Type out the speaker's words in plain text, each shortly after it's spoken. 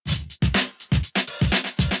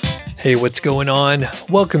Hey, what's going on?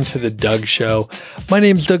 Welcome to The Doug Show. My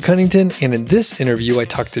name is Doug Cunnington, and in this interview, I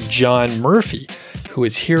talked to John Murphy, who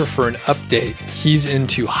is here for an update. He's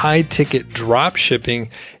into high-ticket drop shipping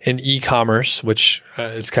and e-commerce, which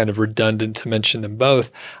is kind of redundant to mention them both.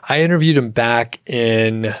 I interviewed him back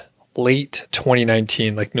in late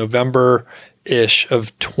 2019, like November-ish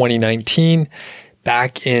of 2019,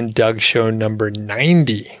 back in Doug Show number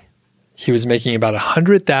 90. He was making about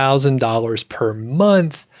 $100,000 per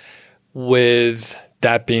month, with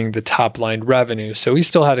that being the top line revenue. So he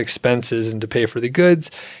still had expenses and to pay for the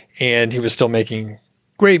goods, and he was still making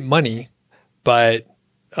great money, but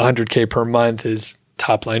 $100K per month is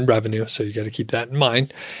top line revenue. So you got to keep that in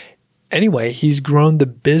mind. Anyway, he's grown the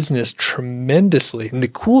business tremendously. And the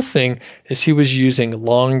cool thing is he was using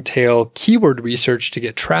long tail keyword research to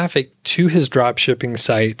get traffic to his dropshipping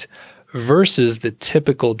site versus the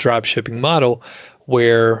typical dropshipping model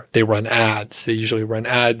where they run ads. They usually run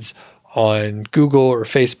ads on Google or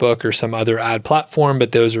Facebook or some other ad platform,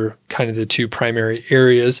 but those are kind of the two primary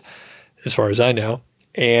areas as far as I know.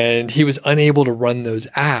 And he was unable to run those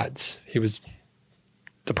ads.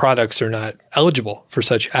 The products are not eligible for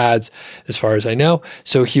such ads as far as I know.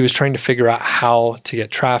 So he was trying to figure out how to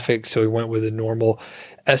get traffic. So he went with a normal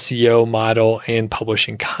SEO model and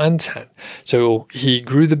publishing content. So he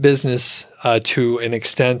grew the business to an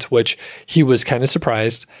extent which he was kind of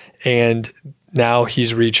surprised. And now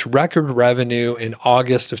he's reached record revenue in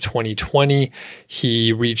August of 2020.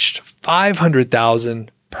 He reached $500,000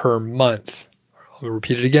 per month. I'll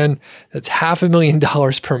repeat it again. That's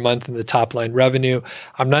 $500,000 per month in the top line revenue.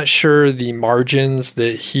 I'm not sure the margins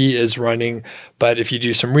that he is running, but if you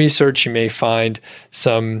do some research, you may find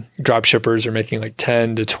some dropshippers are making like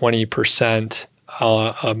 10 to 20%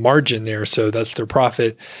 a margin there. So that's their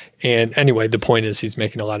profit. And anyway, the point is he's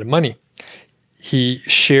making a lot of money. He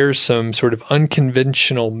shares some sort of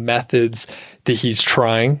unconventional methods that he's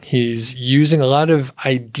trying. He's using a lot of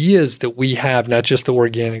ideas that we have, not just the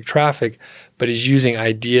organic traffic, but he's using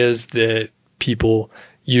ideas that people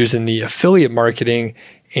use in the affiliate marketing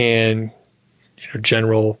and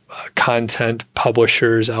general content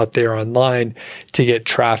publishers out there online to get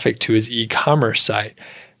traffic to his e-commerce site.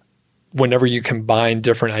 Whenever you combine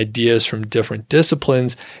different ideas from different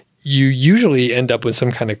disciplines, you usually end up with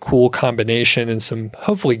some kind of cool combination and some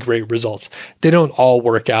hopefully great results. They don't all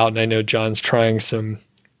work out, and I know John's trying some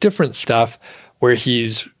different stuff where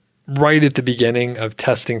he's right at the beginning of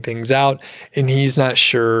testing things out, and he's not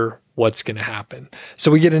sure what's going to happen.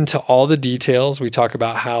 So we get into all the details. We talk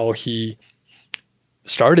about how he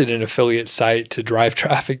started an affiliate site to drive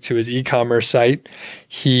traffic to his e-commerce site.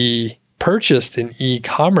 He purchased an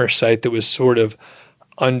e-commerce site that was sort of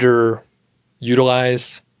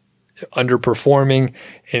underutilized, underperforming,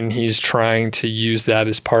 and he's trying to use that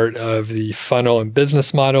as part of the funnel and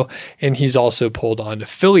business model. And he's also pulled on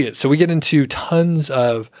affiliates. So we get into tons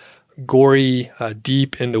of gory,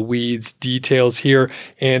 deep in the weeds details here.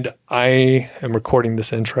 And I am recording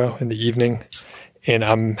this intro in the evening and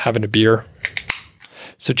I'm having a beer.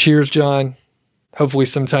 So cheers, John. Hopefully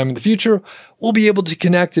sometime in the future, we'll be able to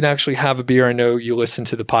connect and actually have a beer. I know you listen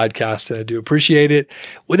to the podcast and I do appreciate it.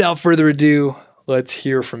 Without further ado, let's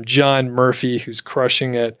hear from John Murphy, who's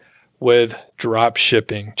crushing it with drop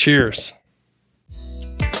shipping. Cheers.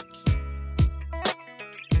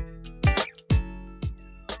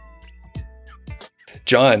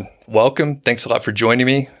 John, welcome. Thanks a lot for joining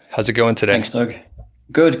me. How's it going today? Thanks, Doug.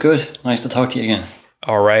 Good. Nice to talk to you again.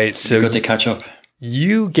 All right. So good to catch up.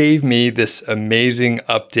 You gave me this amazing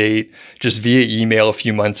update just via email a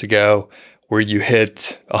few months ago where you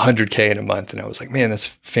hit 100K in a month. And I was like, man, that's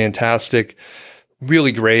fantastic.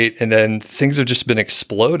 Really great. And then things have just been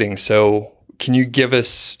exploding. So can you give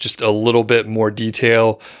us just a little bit more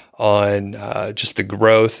detail on just the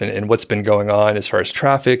growth and what's been going on as far as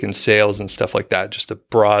traffic and sales and stuff like that? Just a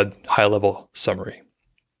broad, high-level summary.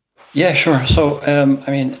 Yeah, sure. So,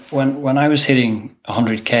 when I was hitting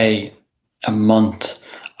 100K a month,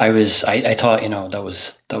 I thought,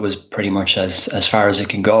 that was pretty much as far as it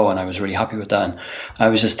can go. And I was really happy with that. And I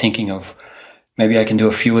was just thinking of, maybe I can do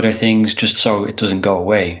a few other things just so it doesn't go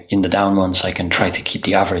away. In the down months, I can try to keep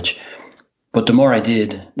the average. But the more I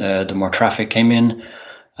did, the more traffic came in,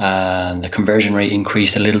 and the conversion rate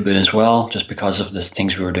increased a little bit as well, just because of the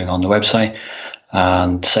things we were doing on the website.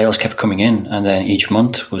 And sales kept coming in, and then each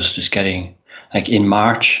month was just getting, like in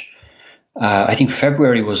March, I think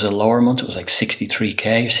February was a lower month. It was like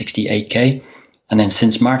 63K, 68K. And then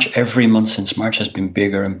since March, every month since March has been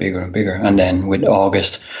bigger and bigger and bigger. And then with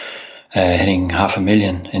August hitting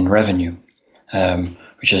 $500,000 in revenue,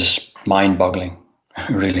 which is mind-boggling.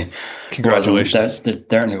 really. Congratulations.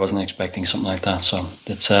 Definitely wasn't expecting something like that. So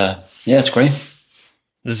it's great.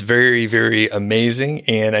 This is very, very amazing.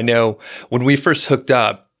 And I know when we first hooked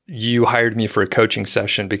up, you hired me for a coaching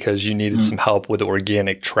session because you needed some help with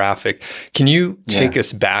organic traffic. Can you take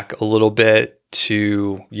us back a little bit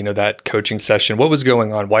to, that coaching session? What was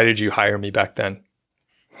going on? Why did you hire me back then?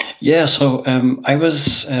 Yeah, so I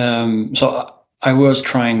was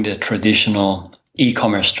trying the traditional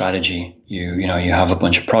e-commerce strategy. You have a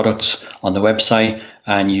bunch of products on the website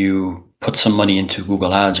and you put some money into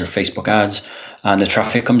Google Ads or Facebook ads, and the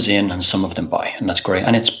traffic comes in and some of them buy, and that's great.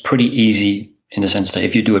 And it's pretty easy in the sense that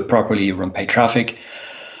if you do it properly, you run paid traffic,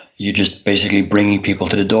 you just basically bringing people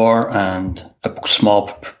to the door and a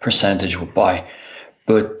small percentage will buy.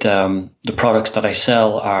 But the products that I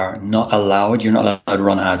sell are not allowed. You're not allowed to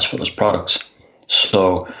run ads for those products.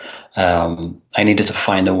 So I needed to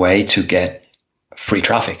find a way to get free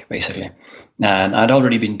traffic, basically. And I'd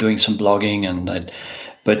already been doing some blogging,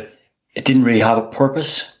 but it didn't really have a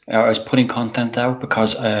purpose. I was putting content out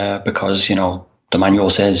because the manual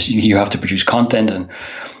says you have to produce content and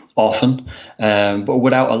often, but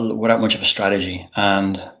without much of a strategy.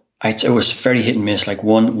 And it was very hit and miss. Like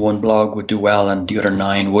one blog would do well and the other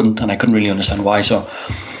 9 wouldn't, and I couldn't really understand why. So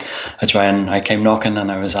that's why I came knocking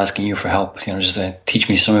and I was asking you for help, just to teach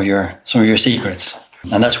me some of your secrets.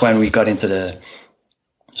 And that's when we got into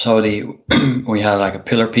we had like a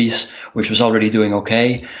pillar piece which was already doing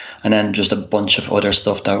okay, and then just a bunch of other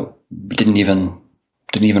stuff that didn't even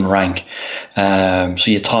rank.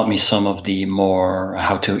 So you taught me some of the more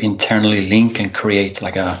how to internally link and create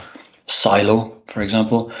like a silo, for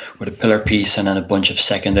example, with a pillar piece and then a bunch of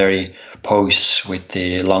secondary posts with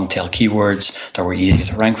the long tail keywords that were easy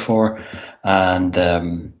to rank for. And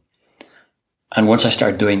once I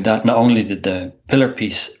started doing that, not only did the pillar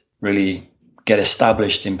piece really get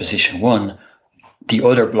established in position 1, the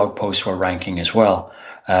other blog posts were ranking as well.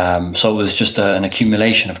 So it was just an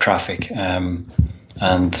accumulation of traffic.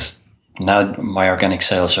 And now my organic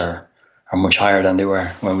sales are much higher than they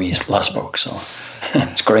were when we last spoke. So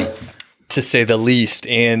it's great. To say the least.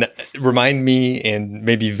 And remind me and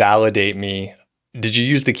maybe validate me, did you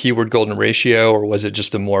use the keyword golden ratio, or was it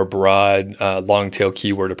just a more broad long tail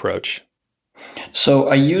keyword approach? So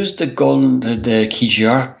I used the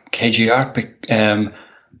KGR.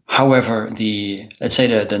 However, let's say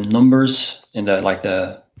the numbers in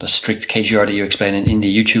the strict KGR that you explain in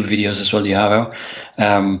the YouTube videos as well you have out,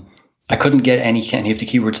 I couldn't get any of the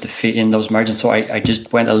keywords to fit in those margins, so I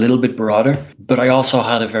just went a little bit broader. But I also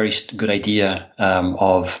had a very good idea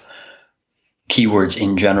of keywords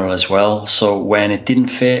in general as well. So when it didn't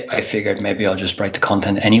fit, I figured maybe I'll just write the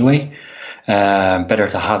content anyway. Better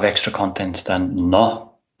to have extra content than not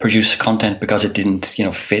produce content because it didn't,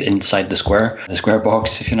 fit inside the square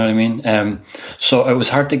box, if you know what I mean. So it was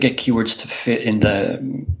hard to get keywords to fit in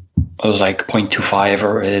it was like 0.25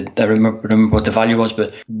 or I remember what the value was,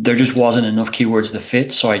 but there just wasn't enough keywords to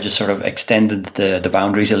fit. So I just sort of extended the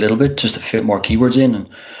boundaries a little bit just to fit more keywords in,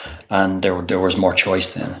 and there was more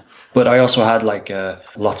choice then. But I also had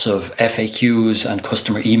lots of FAQs and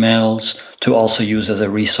customer emails to also use as a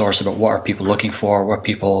resource about what are people looking for, what are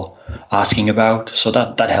people asking about. So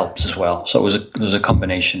that helps as well. So it was a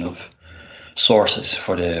combination of sources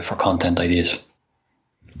for content ideas.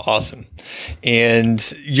 Awesome. And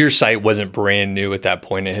your site wasn't brand new at that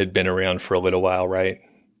point. It had been around for a little while, right?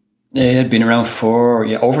 It had been around for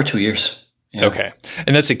over 2 years. Yeah. Okay.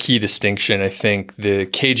 And that's a key distinction. I think the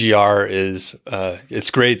KGR is, it's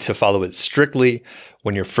great to follow it strictly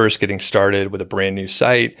when you're first getting started with a brand new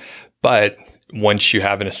site. But once you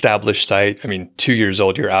have an established site, 2 years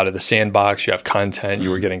old, you're out of the sandbox, you have content, you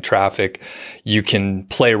were getting traffic, you can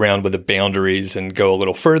play around with the boundaries and go a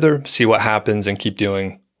little further, see what happens and keep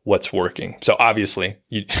doing what's working. So obviously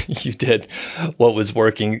you did what was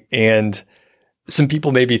working. And some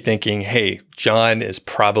people may be thinking, hey, John is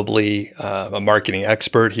probably a marketing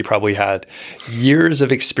expert. He probably had years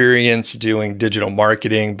of experience doing digital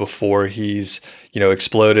marketing before he's,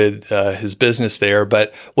 exploded his business there.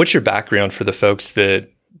 But what's your background for the folks that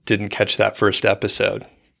didn't catch that first episode?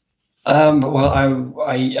 Well,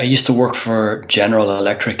 I used to work for General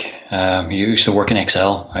Electric. I used to work in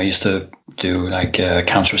Excel. I used to do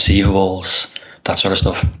accounts receivables, that sort of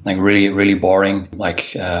stuff, really, really boring,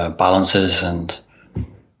 balances and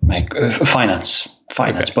finance,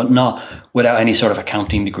 okay. But not without any sort of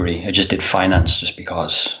accounting degree. I just did finance just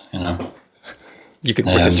because, You could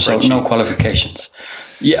work a spreadsheet. So no qualifications.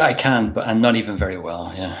 Yeah, I can, but I'm not even very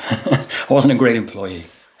well. Yeah, I wasn't a great employee.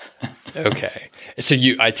 Okay. So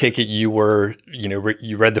I take it you were,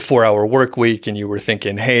 you read the 4-Hour Work Week and you were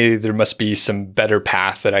thinking, hey, there must be some better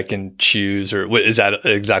path that I can choose, or is that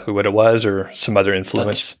exactly what it was, or some other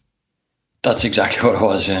influence? That's exactly what it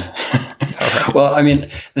was. Yeah. Right. Well, I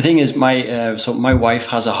mean, the thing is, my wife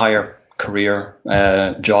has a higher career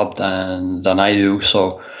job than I do.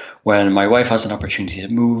 So when my wife has an opportunity to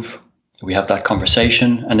move, we have that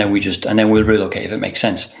conversation, and then we'll relocate if it makes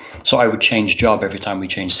sense. So I would change job every time we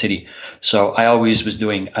change city. So I always was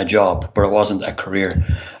doing a job, but it wasn't a career.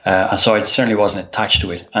 And so I certainly wasn't attached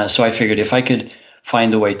to it. So I figured if I could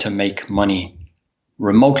find a way to make money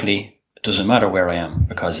remotely, it doesn't matter where I am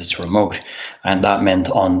because it's remote. And that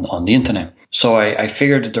meant on the internet. So I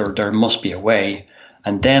figured there must be a way.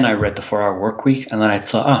 And then I read the 4-Hour Work Week, and then I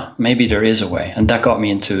thought, maybe there is a way. And that got me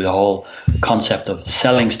into the whole concept of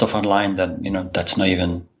selling stuff online that's not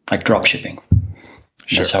even like drop shipping.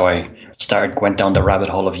 Sure. That's how I went down the rabbit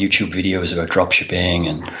hole of YouTube videos about drop shipping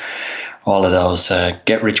and all of those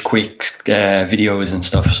get rich quick videos and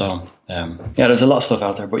stuff. So there's a lot of stuff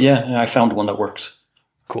out there, but I found one that works.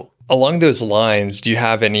 Cool. Along those lines, do you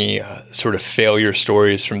have any sort of failure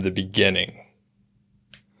stories from the beginning?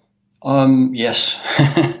 Yes.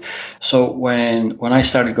 So when I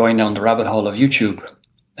started going down the rabbit hole of YouTube,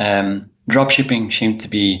 dropshipping seemed to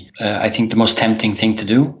be, I think, the most tempting thing to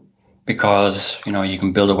do, because you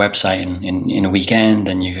can build a website in a weekend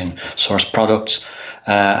and you can source products.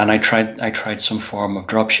 And I tried some form of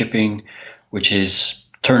dropshipping, which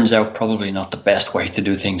turns out probably not the best way to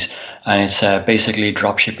do things. And it's basically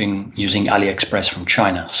dropshipping using AliExpress from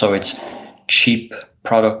China. So it's cheap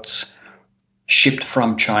products shipped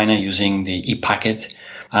from China using the ePacket.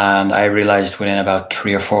 And I realized within about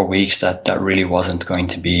 3 or 4 weeks that really wasn't going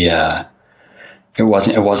to be it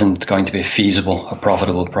wasn't going to be feasible, a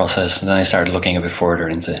profitable process. And then I started looking a bit further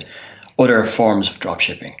into other forms of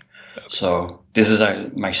dropshipping. So this is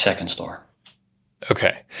my second store.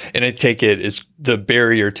 Okay. And I take it is the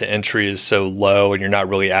barrier to entry is so low and you're not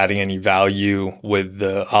really adding any value with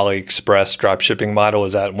the AliExpress dropshipping model.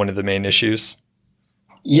 Is that one of the main issues?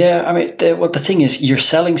 Yeah, I mean, the thing is, you're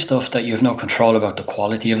selling stuff that you have no control about the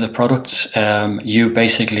quality of the products.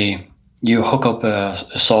 You hook up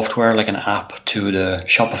a software like an app to the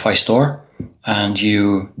Shopify store, and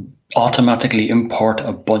you automatically import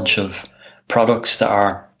a bunch of products that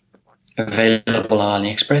are available on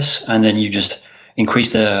AliExpress, and then you just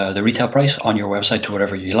increase the retail price on your website to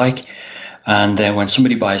whatever you like. And then when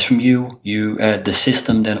somebody buys from you, the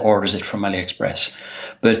system then orders it from AliExpress.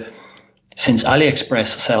 But since AliExpress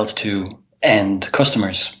sells to end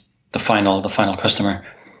customers, the final customer,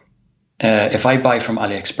 if I buy from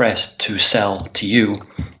AliExpress to sell to you,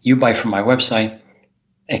 you buy from my website,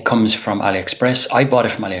 it comes from AliExpress. I bought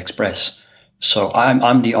it from AliExpress. So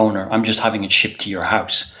I'm the owner. I'm just having it shipped to your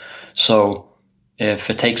house. So if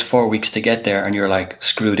it takes 4 weeks to get there and you're like,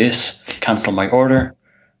 screw this, cancel my order,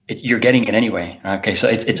 you're getting it anyway. Okay, so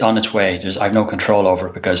it's on its way. I have no control over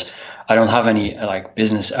it because I don't have any like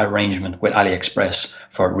business arrangement with AliExpress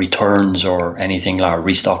for returns or anything like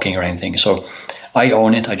restocking or anything. So I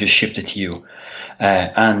own it. I just shipped it to you,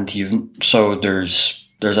 so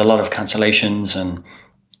there's a lot of cancellations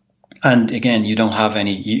and again, you don't have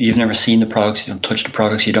any. You've never seen the products. You don't touch the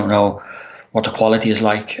products. You don't know what the quality is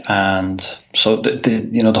like, and so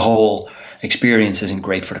the whole experience isn't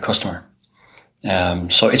great for the customer.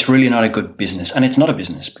 So it's really not a good business, and it's not a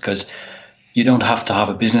business because you don't have to have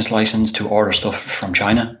a business license to order stuff from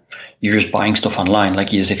China. You're just buying stuff online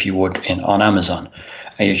like as if you would on Amazon,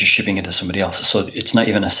 and you're just shipping it to somebody else. So it's not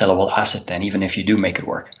even a sellable asset then, even if you do make it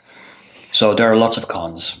work. So there are lots of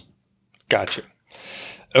cons. Gotcha.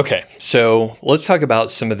 Okay, so let's talk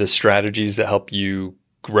about some of the strategies that help you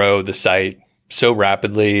grow the site so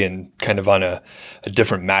rapidly and kind of on a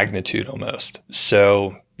different magnitude almost.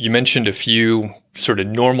 So you mentioned a few sort of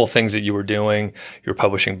normal things that you were doing. You were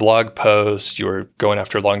publishing blog posts, you were going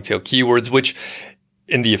after long tail keywords, which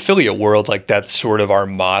in the affiliate world, like that's sort of our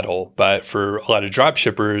model. But for a lot of drop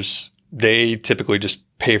shippers, they typically just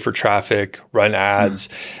pay for traffic, run ads,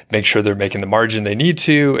 make sure they're making the margin they need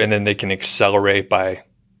to, and then they can accelerate by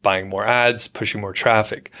buying more ads, pushing more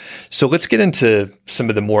traffic. So let's get into some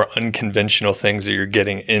of the more unconventional things that you're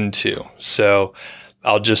getting into. So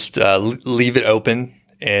I'll just leave it open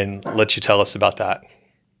and let you tell us about that.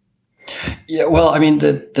 Yeah, well, I mean,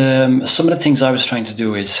 the some of the things I was trying to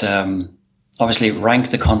do is obviously rank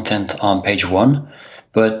the content on page one,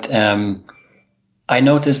 but I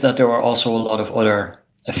noticed that there were also a lot of other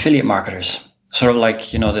affiliate marketers, sort of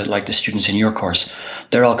like, like the students in your course.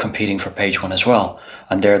 They're all competing for page one as well,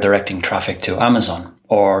 and they're directing traffic to Amazon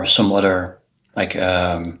or some other like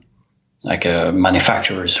like a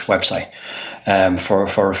manufacturer's website for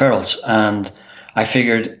referrals. And I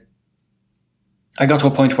figured, I got to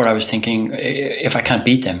a point where I was thinking, if I can't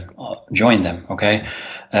beat them, I'll join them. Okay.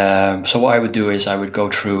 So what I would do is I would go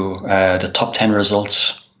through the top 10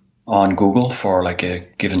 results on Google for like a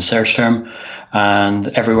given search term. And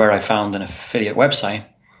everywhere I found an affiliate website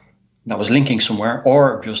that was linking somewhere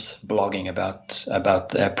or just blogging about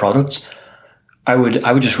products, I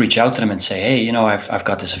would just reach out to them and say, hey, I've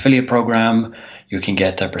got this affiliate program. You can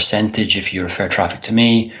get a percentage if you refer traffic to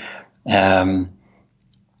me. And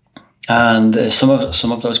some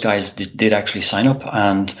of those guys did actually sign up,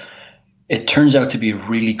 and it turns out to be a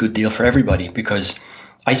really good deal for everybody, because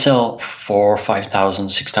I sell $4,000, $5,000,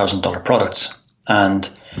 $6,000 products, and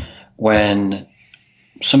when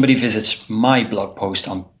somebody visits my blog post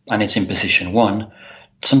and it's in position 1,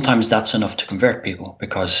 sometimes that's enough to convert people,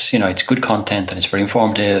 because it's good content and it's very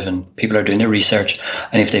informative and people are doing their research,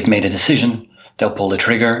 and if they've made a decision, they'll pull the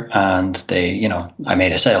trigger and I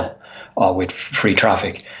made a sale with free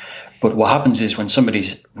traffic. But what happens is when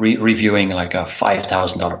somebody's reviewing like a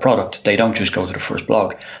 $5,000 product, they don't just go to the first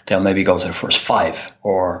blog. They'll maybe go to the first 5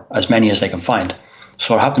 or as many as they can find.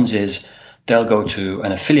 So what happens is they'll go to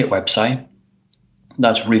an affiliate website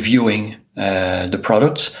that's reviewing the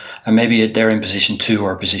products, and maybe they're in position 2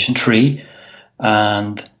 or position 3,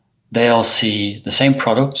 and they'll see the same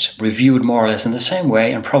products reviewed more or less in the same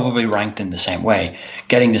way and probably ranked in the same way,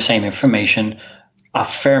 getting the same information,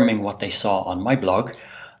 affirming what they saw on my blog.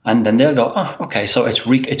 And then they'll go, oh, okay, so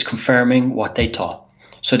it's confirming what they thought.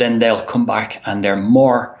 So then they'll come back and they're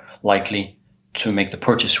more likely to make the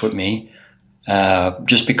purchase with me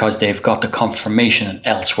just because they've got the confirmation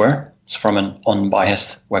elsewhere. It's from an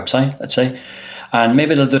unbiased website, let's say. And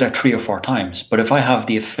maybe they'll do that 3 or 4 times. But if I have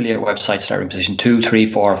the affiliate websites that are in position 2, 3,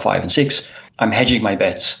 4, 5, and 6, I'm hedging my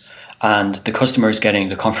bets. And the customer is getting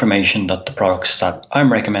the confirmation that the products that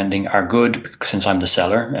I'm recommending are good, since I'm the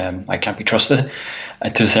seller. I can't be trusted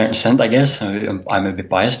to a certain extent, I guess. I'm a bit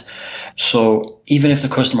biased. So even if the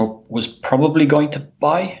customer was probably going to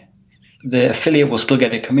buy, the affiliate will still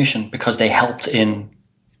get a commission because they helped in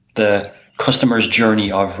the customer's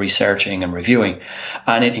journey of researching and reviewing.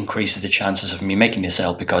 And it increases the chances of me making the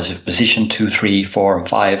sale, because if position 2, 3, 4, and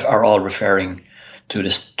 5 are all referring to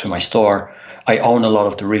my store, I own a lot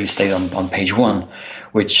of the real estate on page 1,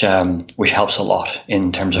 which helps a lot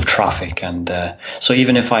in terms of traffic. And so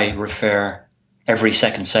even if I refer, every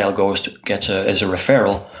second sale gets as a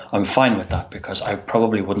referral, I'm fine with that, because I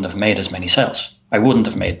probably wouldn't have made as many sales. I wouldn't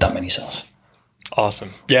have made that many sales.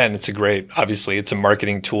 Awesome. Yeah. And obviously it's a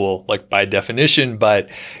marketing tool, like by definition, but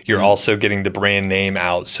you're also getting the brand name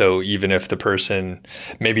out. So even if the person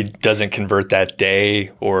maybe doesn't convert that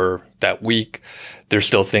day or that week, they're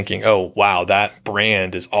still thinking, oh, wow, that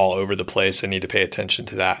brand is all over the place. I need to pay attention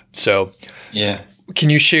to that. So yeah. Can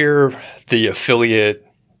you share the affiliate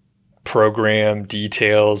program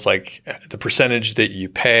details, like the percentage that you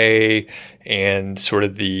pay and sort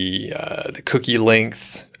of the cookie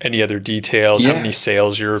length, any other details, how many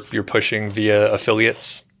sales you're pushing via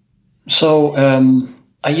affiliates? So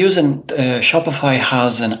I use Shopify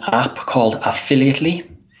has an app called Affiliately.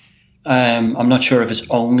 I'm not sure if it's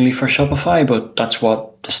only for Shopify, but that's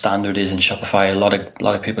what the standard is in Shopify. A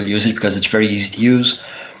lot of people use it because it's very easy to use.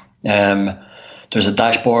 There's a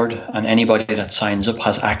dashboard, and anybody that signs up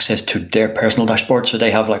has access to their personal dashboard. So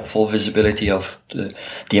they have like full visibility of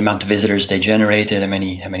the amount of visitors they generated, how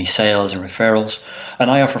many sales and referrals.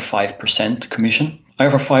 And I offer 5% commission. I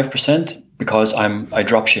offer 5% because I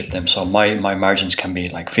drop ship them. So my margins can be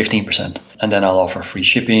like 15%. And then I'll offer free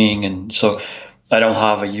shipping. And so I don't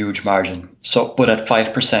have a huge margin. So, but at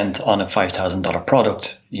 5% on a $5,000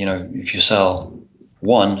 product, if you sell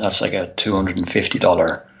one, that's like a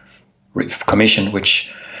 $250 commission,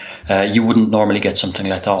 which you wouldn't normally get something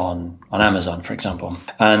like that on Amazon, for example.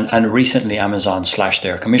 And recently Amazon slashed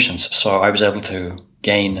their commissions. So I was able to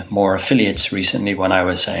gain more affiliates recently when I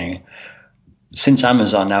was saying, since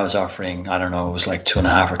Amazon now is offering, I don't know, it was like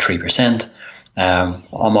 2.5 or 3%, I'm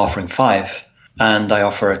offering 5%. And I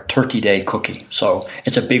offer a 30-day cookie. So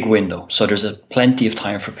it's a big window. So there's plenty of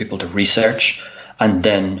time for people to research and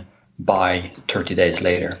then buy 30 days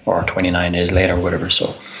later or 29 days later, whatever.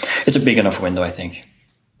 So it's a big enough window, I think.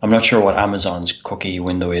 I'm not sure what Amazon's cookie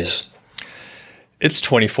window is. It's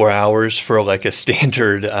 24 hours for like a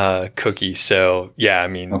standard cookie. So yeah, I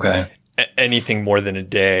mean, okay. Anything more than a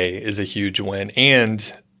day is a huge win.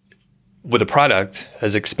 And with a product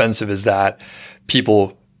as expensive as that,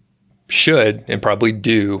 people should and probably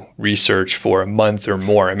do research for a month or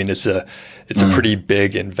more. I mean, it's a pretty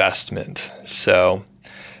big investment. So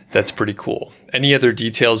that's pretty cool. Any other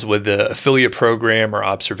details with the affiliate program or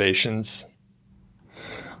observations?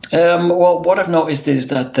 Well, what I've noticed is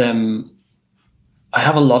that I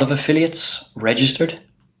have a lot of affiliates registered,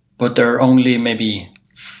 but there are only maybe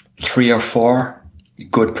 3 or 4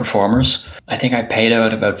 good performers. I think I paid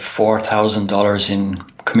out about $4,000 in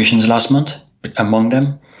commissions last month among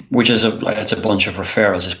them, which is it's a bunch of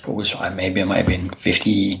referrals. Maybe it might have been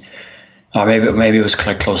 50, or maybe it was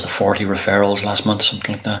close to 40 referrals last month,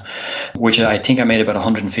 something like that, which I think I made about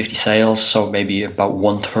 150 sales. So maybe about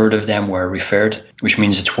 1/3 of them were referred, which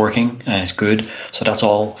means it's working and it's good. So that's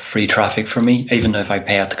all free traffic for me, even if I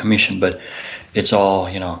pay out the commission, but it's all,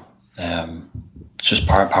 it's just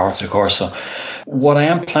par of the course. So what I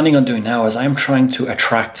am planning on doing now is I'm trying to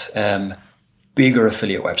attract bigger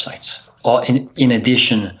affiliate websites, in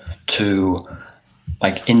addition to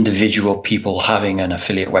like individual people having an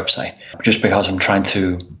affiliate website, just because I'm trying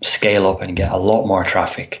to scale up and get a lot more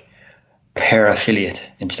traffic per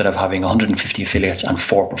affiliate. Instead of having 150 affiliates and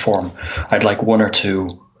 4 perform, I'd like 1 or 2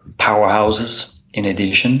 powerhouses in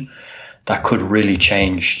addition that could really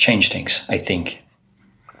change things, I think.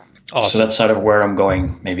 Awesome. So that's sort of where I'm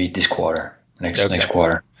going maybe this quarter, next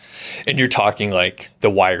quarter. And you're talking like the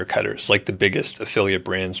wire cutters, like the biggest affiliate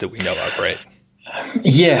brands that we know of, right?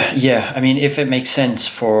 Yeah. I mean, if it makes sense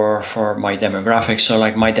for my demographic. So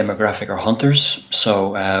like my demographic are hunters.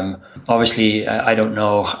 So obviously I don't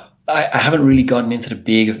know. I haven't really gotten into the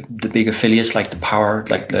big affiliates like the power,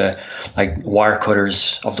 like wire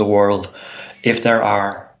cutters of the world. If there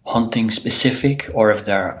are hunting specific, or if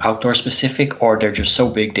they're outdoor specific, or they're just so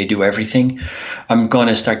big they do everything, I'm going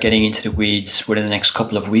to start getting into the weeds within the next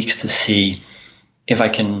couple of weeks to see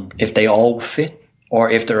if they all fit, or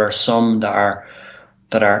if there are some that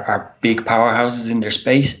are big powerhouses in their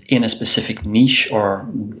space in a specific niche or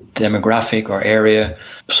demographic or area.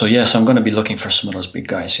 So yes, I'm going to be looking for some of those big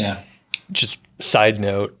guys. Yeah. Just side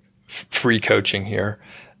note, free coaching here.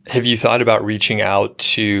 Have you thought about reaching out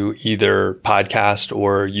to either podcast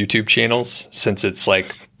or YouTube channels, since it's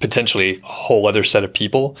like potentially a whole other set of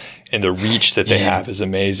people and the reach that they have is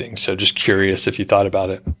amazing? So just curious if you thought about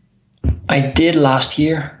it. I did last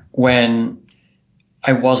year when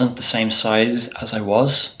I wasn't the same size as I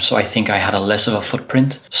was. So I think I had a less of a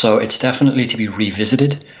footprint. So it's definitely to be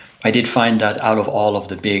revisited. I did find that out of all of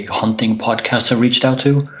the big hunting podcasts I reached out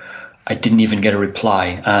to, I didn't even get a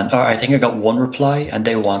reply. And I think I got 1 reply, and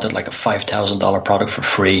they wanted like a $5,000 product for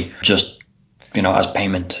free, just, as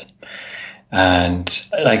payment. And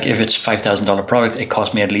like, if it's $5,000 product, it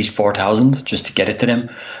cost me at least $4,000 just to get it to them.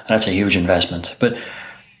 That's a huge investment. But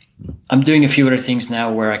I'm doing a few other things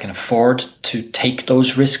now where I can afford to take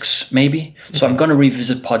those risks, maybe. So I'm going to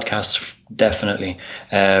revisit podcasts, definitely.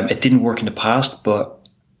 It didn't work in the past, but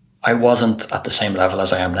I wasn't at the same level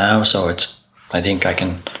as I am now. So I think I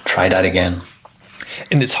can try that again.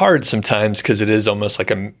 And it's hard sometimes because it is almost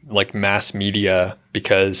like mass media,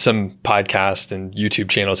 because some podcasts and YouTube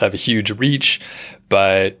channels have a huge reach,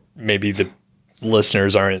 but maybe the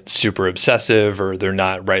listeners aren't super obsessive, or they're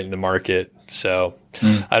not right in the market. So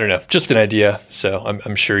I don't know, just an idea. So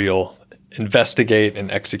I'm sure you'll investigate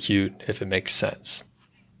and execute if it makes sense.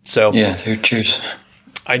 So yeah, cheers.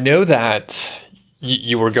 I know that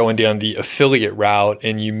you were going down the affiliate route,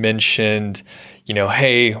 and you mentioned,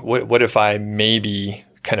 hey, what if I maybe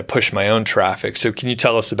kind of push my own traffic? So can you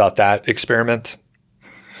tell us about that experiment?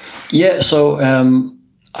 Yeah, so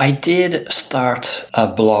I did start a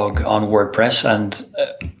blog on WordPress, and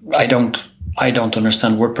I don't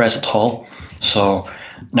understand WordPress at all. So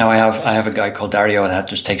now I have a guy called Dario that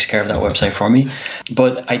just takes care of that website for me.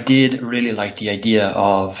 But I did really like the idea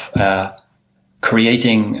of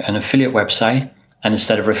creating an affiliate website, and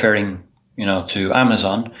instead of referring to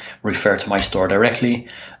Amazon, refer to my store directly.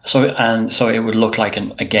 So it would look like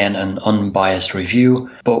an unbiased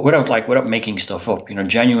review, but without making stuff up,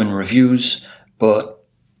 genuine reviews, but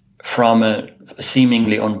from a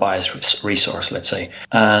seemingly unbiased resource, let's say.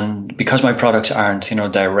 And because my products aren't,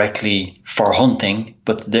 directly for hunting,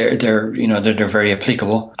 but they're very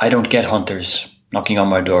applicable, I don't get hunters knocking on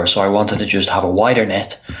my door. So I wanted to just have a wider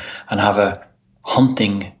net and have a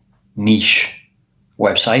hunting niche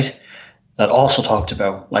website that also talked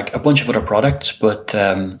about like a bunch of other products, but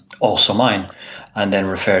also mine, and then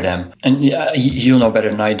refer them. And you'll know better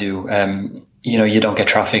than I do. You don't get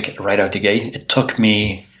traffic right out the gate. It took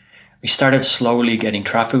me. We started slowly getting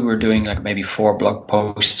traffic. We were doing like maybe 4 blog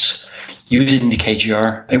posts using the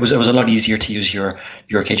KGR. It was a lot easier to use your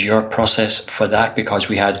KGR process for that, because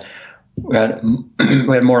we had we had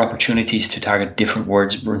we had more opportunities to target different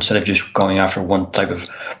words instead of just going after one type of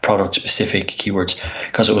product specific keywords,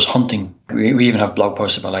 because it was hunting. We even have blog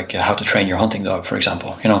posts about like how to train your hunting dog, for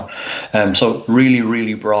example, so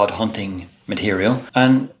really broad hunting material.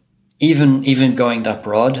 And even going that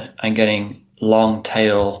broad and getting long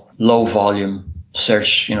tail, low volume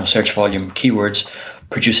search volume keywords,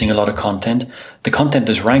 producing a lot of content. The content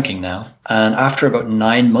is ranking now. And after about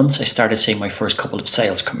 9 months, I started seeing my first couple of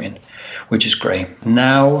sales come in, which is great.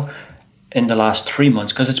 Now, in the last 3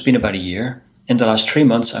 months, because it's been about a year, in the last 3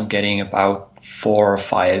 months, I'm getting about 4 or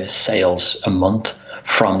 5 sales a month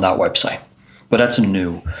from that website. But that's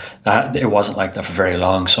new. It wasn't like that for very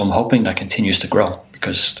long. So I'm hoping that continues to grow,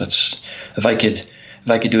 because if I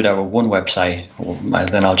could do that with one website,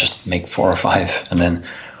 then I'll just make 4 or 5, and then,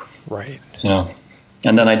 right.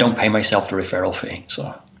 And then I don't pay myself the referral fee.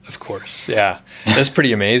 So of course, yeah, that's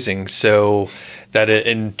pretty amazing. So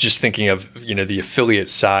and just thinking of the affiliate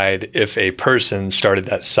side, if a person started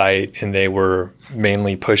that site and they were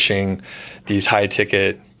mainly pushing these high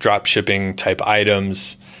ticket drop shipping type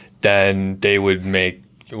items, then they would make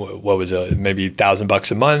maybe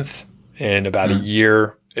 $1,000 a month in about a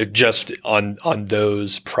year. Just on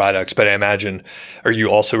those products. But I imagine, are you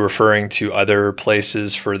also referring to other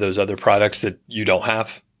places for those other products that you don't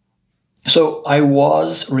have? So I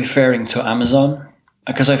was referring to Amazon,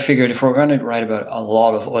 because I figured if we're going to write about a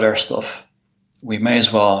lot of other stuff, we may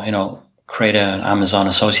as well, create an Amazon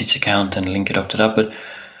Associates account and link it up to that. But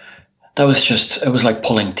it was like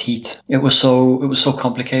pulling teeth. It was so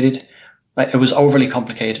complicated. It was overly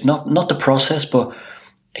complicated. Not the process, but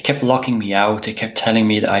it kept locking me out. It kept telling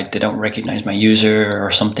me that they don't recognize my user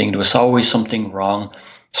or something. There was always something wrong,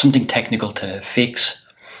 something technical to fix.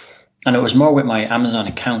 And it was more with my Amazon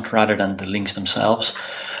account rather than the links themselves.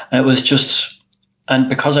 And it was and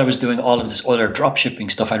because I was doing all of this other drop shipping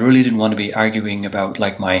stuff, I really didn't want to be arguing about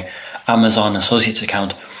like my Amazon Associates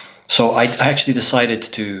account. So I actually decided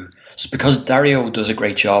because Dario does a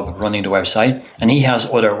great job running the website, and he has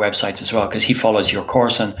other websites as well, because he follows your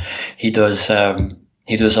course and he does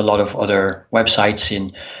a lot of other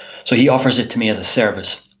websites so he offers it to me as a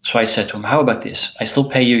service. So I said to him, how about this? I still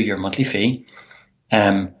pay you your monthly fee.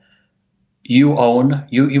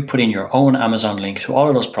 You put in your own Amazon link to all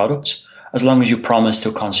of those products, as long as you promise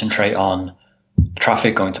to concentrate on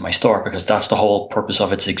traffic going to my store, because that's the whole purpose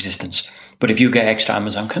of its existence. But if you get extra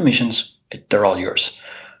Amazon commissions, they're all yours.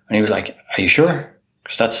 And he was like, are you sure?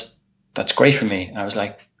 Because that's great for me. And I was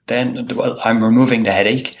like, then I'm removing the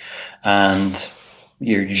headache, and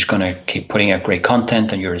you're just going to keep putting out great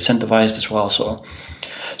content, and you're incentivized as well.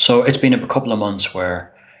 So it's been a couple of months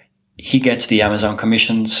where he gets the Amazon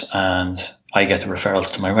commissions and I get the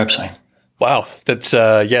referrals to my website. Wow. That's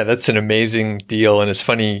an amazing deal. And it's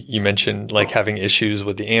funny you mentioned like having issues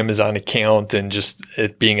with the Amazon account and just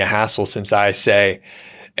it being a hassle, since I say,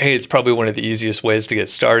 hey, it's probably one of the easiest ways to get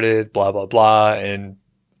started, blah, blah, blah. And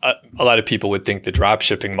a lot of people would think the drop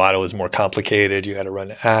shipping model is more complicated. You got to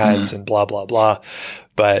run ads and blah, blah, blah.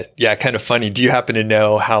 But yeah, kind of funny. Do you happen to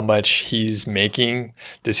know how much he's making?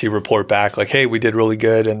 Does he report back like, hey, we did really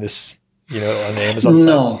good in this, on the Amazon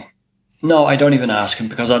side? No, I don't even ask him,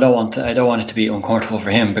 because I don't want it to be uncomfortable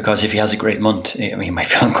for him, because if he has a great month, he might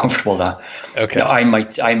feel uncomfortable that. Okay. I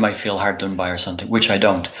might feel hard done by or something, which I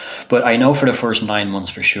don't. But I know for the first 9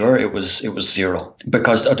 months for sure it was zero,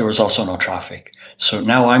 because there was also no traffic. So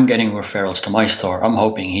now I'm getting referrals to my store. I'm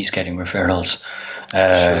hoping he's getting referrals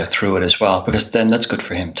through it as well, because then that's good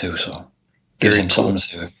for him too. So gives him something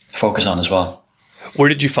to focus on as well. Where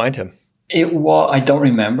did you find him? I don't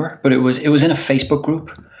remember, but it was in a Facebook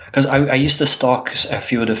group. Because I used to stalk a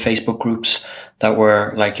few of the Facebook groups that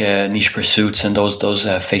were like niche pursuits and those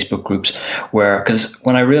Facebook groups because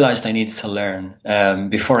when I realized I needed to learn,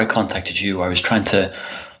 before I contacted you, I was trying to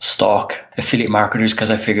stalk affiliate marketers, because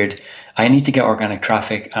I figured I need to get organic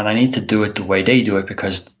traffic and I need to do it the way they do it,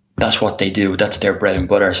 because that's what they do. That's their bread and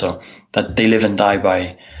butter. So that they live and die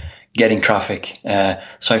by getting traffic.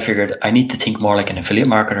 So I figured I need to think more like an affiliate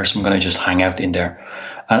marketer. So I'm going to just hang out in there.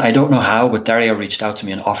 And I don't know how, but Dario reached out to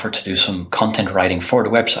me and offered to do some content writing for the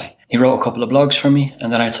website. He wrote a couple of blogs for me.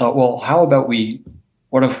 And then I thought, well, how about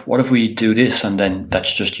what if we do this, and then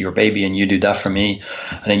that's just your baby and you do that for me,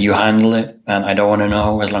 and then you handle it, and I don't want to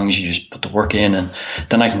know, as long as you just put the work in, and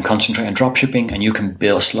then I can concentrate on drop shipping, and you can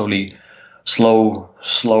build slow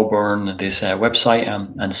burn this website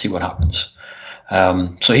and see what happens.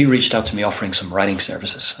 So he reached out to me offering some writing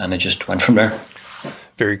services, and it just went from there.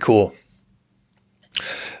 Very cool.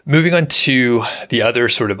 Moving on to the other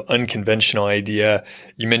sort of unconventional idea,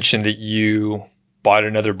 you mentioned that you bought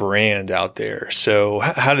another brand out there. So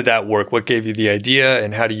how did that work? What gave you the idea,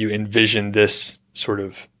 and how do you envision this sort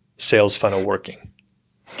of sales funnel working?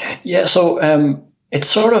 Yeah, so it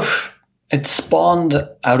spawned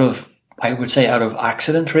out of, I would say, out of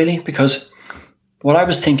accident, really, because what I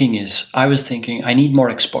was thinking I need more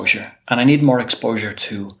exposure, and I need more exposure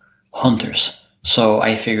to hunters. So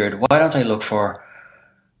I figured, why don't I look for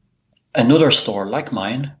another store like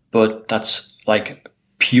mine, but that's like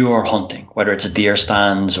pure hunting, whether it's deer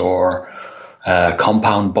stands or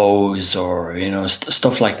compound bows or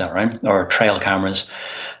stuff like that, right? Or trail cameras,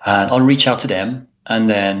 and I'll reach out to them,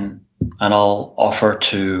 and I'll offer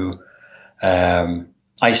to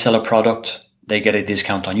I sell a product, they get a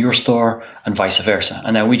discount on your store, and vice versa,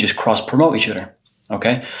 and then we just cross promote each other.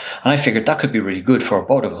 Okay, and I figured that could be really good for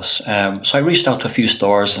both of us. So I reached out to a few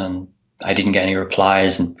stores, and I didn't get any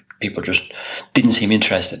replies, and people just didn't seem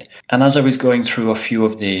interested. And as I was going through a few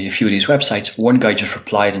of these websites, one guy just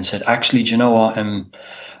replied and said, "Actually, do you know what?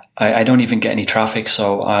 I don't even get any traffic,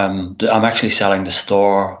 so I'm actually selling the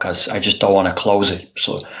store because I just don't want to close it.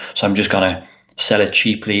 So I'm just gonna sell it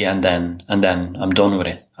cheaply, and then I'm done with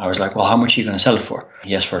it." I was like, "Well, how much are you gonna sell it for?"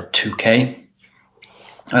 Yes, for $2,000.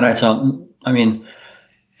 And I thought, I mean,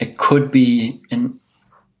 it could be an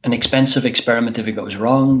expensive experiment if it goes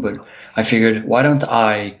wrong, but I figured, why don't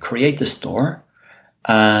I create the store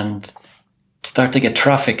and start to get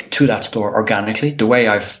traffic to that store organically, the way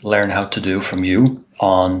I've learned how to do from you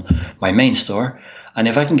on my main store. And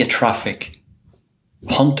if I can get traffic,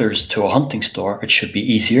 hunters to a hunting store, it should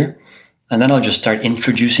be easier. And then I'll just start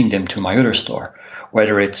introducing them to my other store,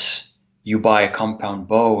 whether it's you buy a compound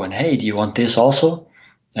bow and, hey, do you want this also?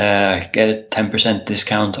 Get a 10%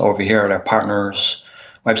 discount over here at our partner's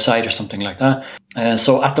website or something like that.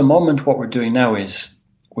 So at the moment, what we're doing now is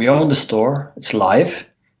we own the store, it's live,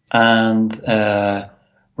 and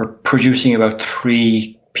we're producing about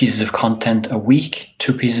 3 pieces of content a week,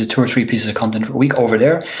 2 or 3 pieces of content a week over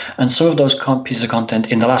there. And some of those pieces of content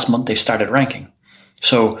in the last month, they've started ranking.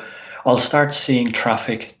 So I'll start seeing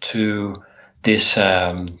traffic to this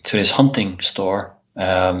hunting store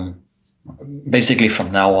basically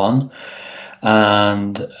from now on,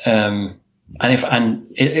 and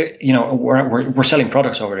we're selling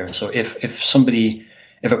products over there. So if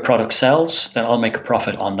a product sells, then I'll make a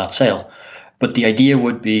profit on that sale. But the idea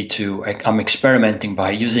would be I'm experimenting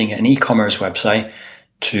by using an e-commerce website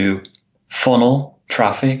to funnel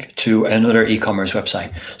traffic to another e-commerce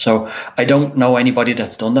website. So I don't know anybody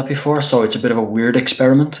that's done that before, so it's a bit of a weird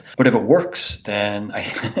experiment. But if it works, then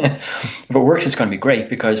if it works, it's going to be great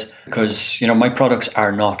because my products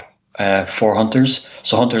are not for hunters,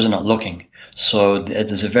 so hunters are not looking. So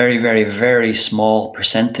there's a very, very, very small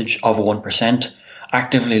percentage of 1%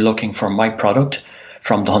 actively looking for my product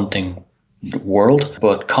from the hunting world.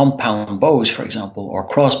 But compound bows, for example, or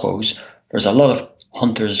crossbows, there's a lot of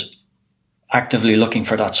hunters actively looking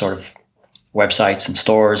for that sort of websites and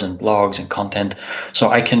stores and blogs and content. So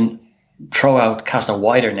I can cast a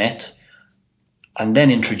wider net and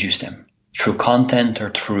then introduce them through content or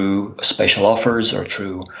through special offers or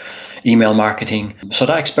through email marketing. So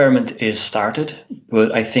that experiment is started,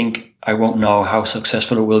 but I think I won't know how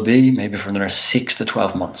successful it will be, maybe for another 6 to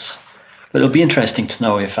 12 months. But it'll be interesting to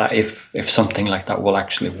know if something like that will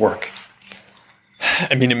actually work.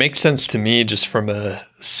 I mean, it makes sense to me just from a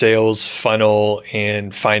sales funnel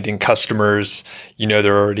and finding customers.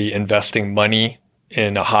 They're already investing money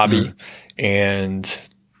in a hobby, and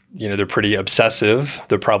they're pretty obsessive.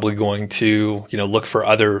 They're probably going to look for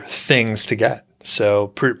other things to get. So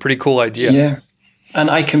pretty cool idea. Yeah, and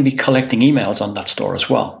I can be collecting emails on that store as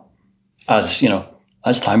well. As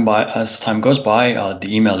time goes by,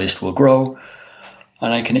 the email list will grow,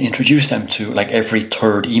 and I can introduce them to, like, every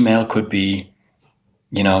third email could be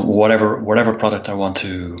whatever product I want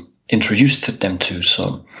to introduce them to.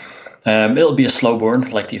 So it'll be a slow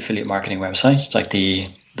burn, like the affiliate marketing website, like the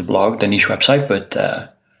blog, the niche website. But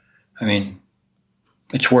I mean,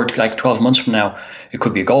 it's worth, like, 12 months from now, it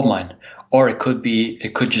could be a gold mine, or it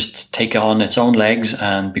could just take on its own legs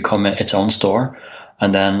and become its own store,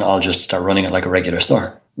 and then I'll just start running it like a regular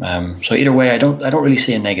store. So either way, I don't really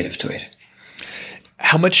see a negative to it.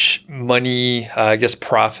 How much money,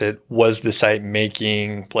 profit was the site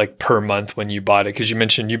making, like, per month when you bought it? Because you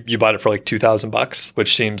mentioned you bought it for like $2,000,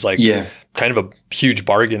 which seems like kind of a huge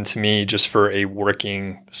bargain to me just for a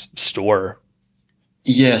working store.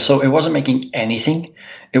 Yeah, so it wasn't making anything.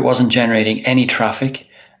 It wasn't generating any traffic.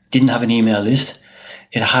 Didn't have an email list.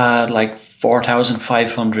 It had like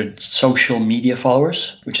 4,500 social media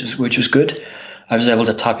followers, which was good. I was able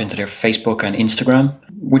to tap into their Facebook and Instagram,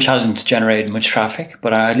 which hasn't generated much traffic,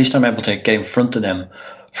 but at least I'm able to get in front of them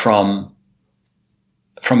from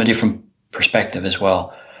from a different perspective as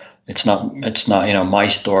well. It's not my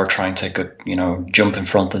store trying to go, jump in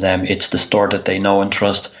front of them. It's the store that they know and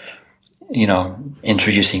trust,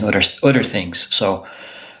 introducing other things. So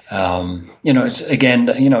it's again,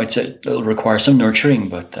 it'll require some nurturing,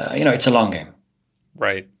 but it's a long game.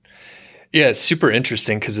 Right. Yeah, it's super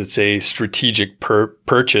interesting because it's a strategic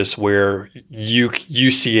purchase where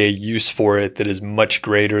you see a use for it that is much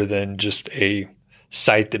greater than just a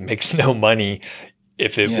site that makes no money.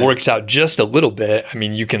 If it works out just a little bit, I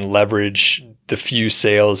mean, you can leverage the few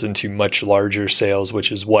sales into much larger sales,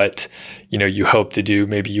 which is what, you hope to do.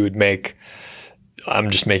 Maybe you would make, I'm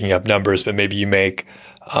just making up numbers, but maybe you make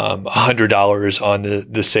 $100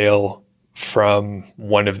 on the sale from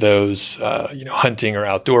one of those, hunting or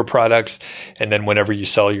outdoor products. And then whenever you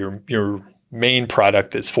sell your main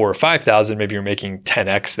product that's $4,000 or $5,000, maybe you're making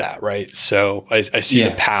 10x that, right? So I see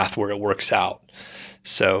the path where it works out.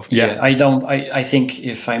 So, I think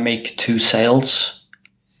if I make 2 sales,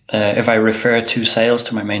 if I refer 2 sales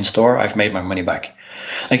to my main store, I've made my money back.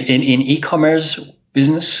 Like in e-commerce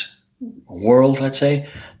business world, let's say,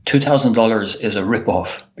 $2,000 is a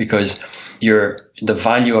ripoff because the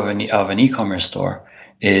value of an e-commerce store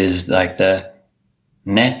is like the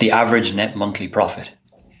average net monthly profit.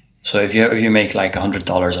 So if you make like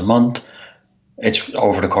 $100 a month, it's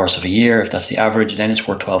over the course of a year. If that's the average, then it's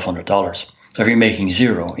worth $1,200. So if you're making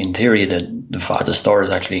zero, in theory, the store is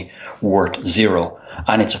actually worth zero,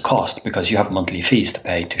 and it's a cost because you have monthly fees to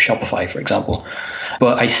pay to Shopify, for example.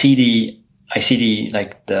 But I see the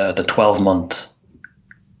 12-month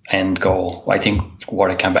end goal. I think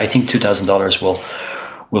what it can be. I think $2,000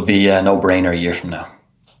 will be a no-brainer a year from now.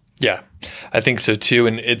 Yeah, I think so too.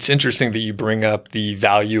 And it's interesting that you bring up the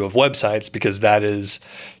value of websites because that is,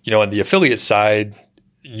 on the affiliate side,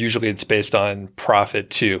 usually it's based on profit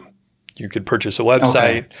too. You could purchase a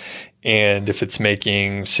website, and if it's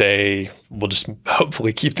making, say, we'll just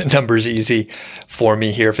hopefully keep the numbers easy for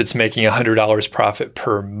me here. If it's making $100 profit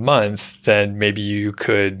per month, then maybe you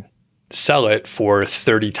could sell it for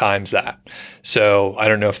 30 times that. So I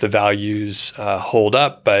don't know if the values hold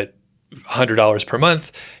up, but $100 per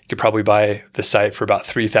month, you could probably buy the site for about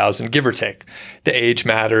 $3,000, give or take. The age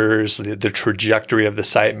matters, the trajectory of the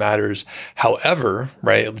site matters. However,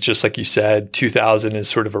 right, just like you said, $2,000 is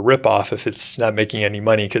sort of a ripoff if it's not making any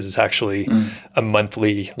money because it's actually a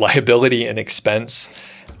monthly liability and expense.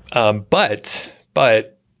 But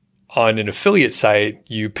on an affiliate site,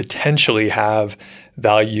 you potentially have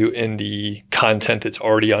value in the content that's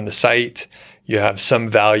already on the site. You have some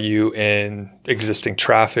value in existing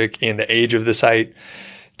traffic, in the age of the site,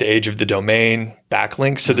 the age of the domain,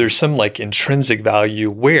 backlinks. So there's some like intrinsic value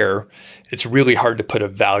where it's really hard to put a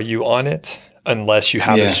value on it unless you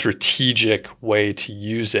have a strategic way to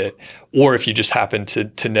use it. Or if you just happen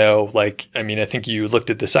to know, I think you looked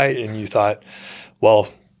at the site and you thought, well,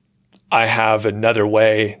 I have another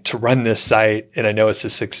way to run this site and I know it's a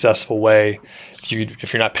successful way.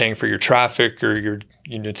 If you're not paying for your traffic or you're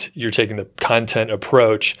taking the content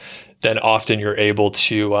approach, then often you're able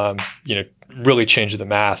to really change the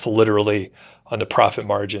math literally on the profit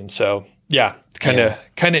margin. So kind of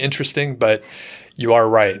interesting, but you are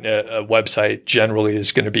right. A website generally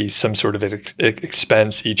is going to be some sort of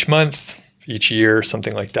expense each month, each year,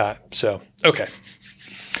 something like that. So okay.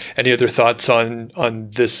 Any other thoughts on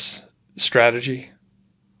this strategy?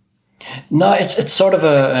 No, it's sort of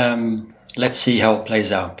a let's see how it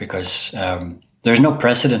plays out because there's no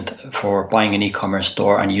precedent for buying an e-commerce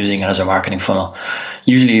store and using it as a marketing funnel.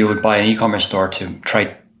 Usually you would buy an e-commerce store to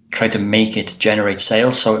try to make it generate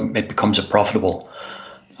sales so it becomes a profitable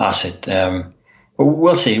asset. But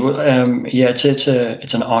we'll see. It's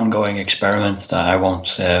an ongoing experiment that I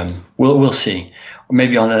won't. We'll see.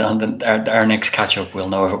 Maybe on our next catch up, we'll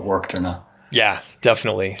know if it worked or not. Yeah,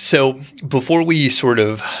 definitely. So before we sort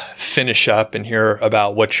of finish up and hear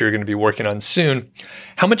about what you're going to be working on soon,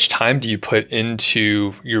 how much time do you put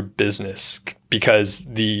into your business? Because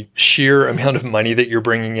the sheer amount of money that you're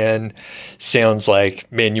bringing in sounds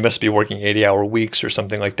like, man, you must be working 80-hour weeks or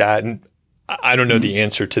something like that. And I don't know the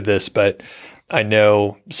answer to this, but I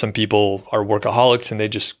know some people are workaholics and they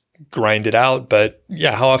just grind it out. But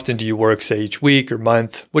yeah, how often do you work, say, each week or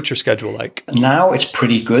month? What's your schedule like? Now it's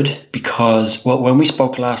pretty good because, well, when we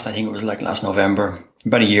spoke last, I think it was like last November,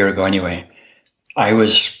 about a year ago anyway, I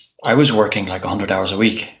was working like 100 hours a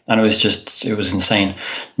week and it was insane.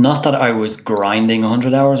 Not that I was grinding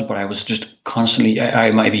 100 hours, but I was just constantly,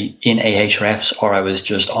 I might be in Ahrefs or I was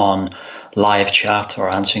just on live chat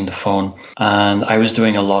or answering the phone and I was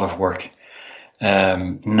doing a lot of work.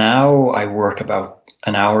 Now I work about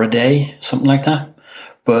an hour a day, something like that.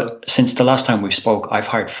 But since the last time we spoke, I've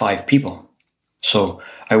hired 5 people. So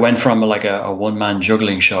I went from like a one-man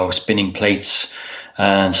juggling show, spinning plates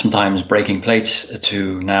and sometimes breaking plates,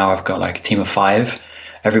 to now I've got like a team of 5.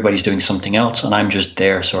 Everybody's doing something else, and I'm just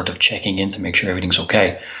there sort of checking in to make sure everything's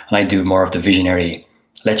okay. And I do more of the visionary,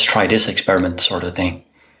 let's try this experiment sort of thing.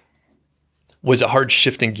 Was it hard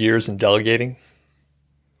shifting gears and delegating?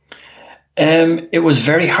 It was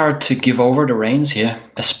very hard to give over the reins, yeah,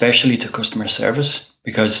 especially to customer service,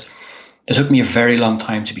 because it took me a very long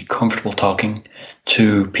time to be comfortable talking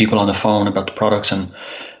to people on the phone about the products and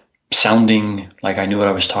sounding like I knew what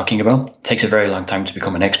I was talking about. It takes a very long time to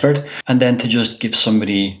become an expert. And then to just give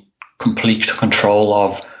somebody complete control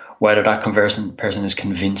of whether that person is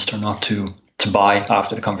convinced or not to buy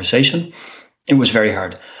after the conversation, it was very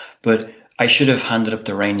hard. But I should have handed up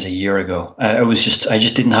the reins a year ago. I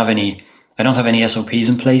don't have any SOPs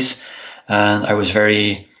in place. And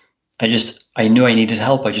I knew I needed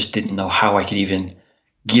help. I just didn't know how I could even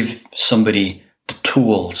give somebody the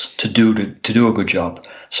tools to do a good job.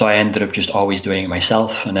 So I ended up just always doing it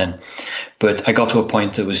myself. But I got to a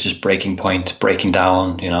point that was just breaking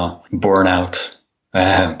down, burnout.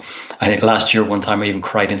 I think last year, one time I even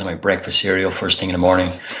cried into my breakfast cereal first thing in the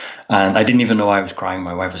morning. And I didn't even know I was crying.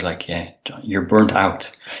 My wife was like, yeah, John, you're burnt out.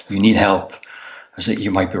 You need help. I was like,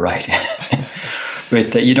 you might be right.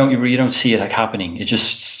 But you don't see it like happening. It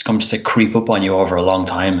just comes to creep up on you over a long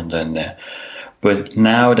time. And then, but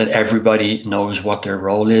now that everybody knows what their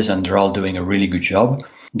role is and they're all doing a really good job,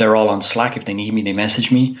 they're all on Slack. If they need me, they message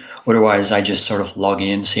me. Otherwise, I just sort of log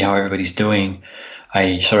in, see how everybody's doing.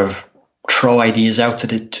 I sort of throw ideas out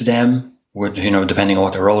to them, depending on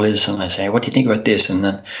what their role is. And I say, what do you think about this?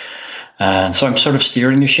 And so I'm sort of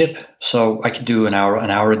steering the ship. So I could do an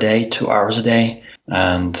hour a day, 2 hours a day.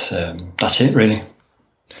 And that's it, really.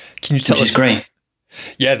 Can you tell us? Which is great.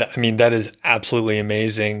 Yeah, that is absolutely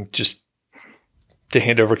amazing. Just to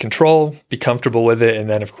hand over control, be comfortable with it, and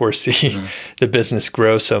then of course see the business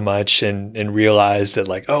grow so much and realize that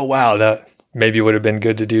like, oh wow, that maybe would have been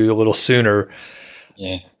good to do a little sooner.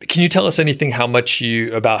 Yeah. Can you tell us anything how much you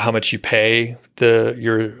pay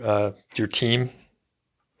your team?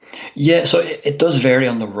 Yeah, so it does vary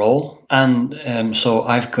on the role, and so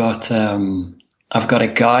I've got a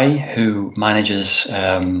guy who manages.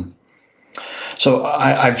 So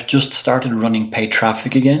I've just started running paid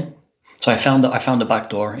traffic again. So I found a back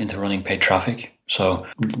door into running paid traffic. So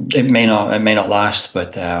it may not last,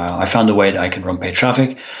 but I found a way that I can run paid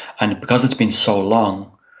traffic, and because it's been so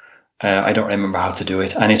long, I don't remember how to do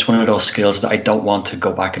it. And it's one of those skills that I don't want to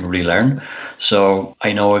go back and relearn. So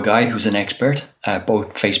I know a guy who's an expert at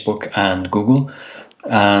both Facebook and Google,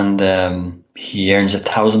 and he earns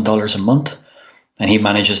 $1,000 a month, and he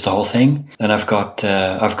manages the whole thing. Then I've got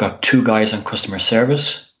 2 guys on customer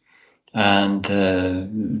service, and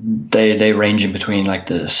they range in between like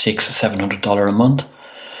the $600-$700 a month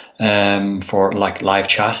for like live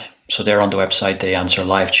chat. So they're on the website, they answer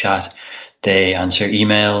live chat, they answer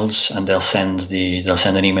emails, and they'll send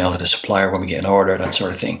an email to the supplier when we get an order, that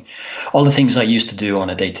sort of thing. All the things I used to do on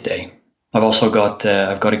a day-to-day. I've also got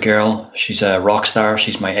a girl. She's a rock star.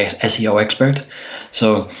 She's my SEO expert.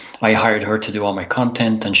 So I hired her to do all my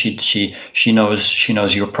content, and she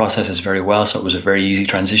knows your processes very well. So it was a very easy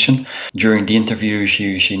transition. During the interview,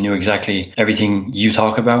 she knew exactly everything you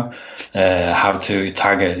talk about, how to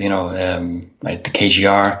target, like the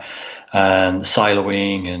KGR and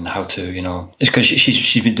siloing, and how to, it's because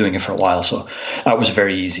she's been doing it for a while. So that was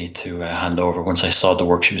very easy to hand over once I saw the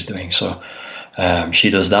work she was doing. So. She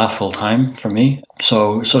does that full time for me.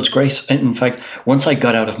 So it's great. In fact, once I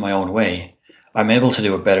got out of my own way, I'm able to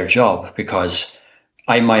do a better job, because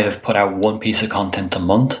I might have put out 1 piece of content a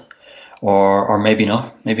month, or maybe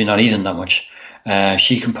not even that much.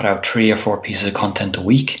 She can put out 3 or 4 pieces of content a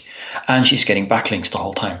week, and she's getting backlinks the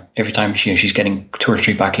whole time. Every time she's getting 2 or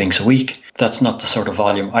 3 backlinks a week. That's not the sort of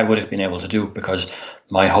volume I would have been able to do, because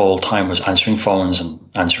my whole time was answering phones and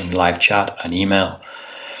answering live chat and email,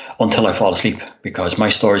 until I fall asleep, because my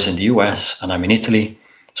store is in the US and I'm in Italy.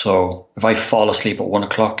 So if I fall asleep at 1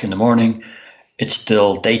 o'clock in the morning, it's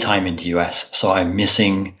still daytime in the US. So I'm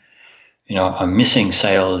missing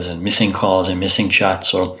sales and missing calls and missing chat.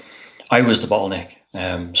 So I was the bottleneck.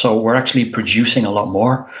 So we're actually producing a lot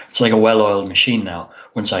more. It's like a well-oiled machine now,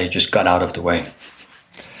 once I just got out of the way.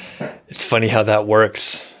 It's funny how that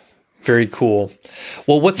works. Very cool.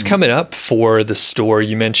 Well, what's coming up for the store?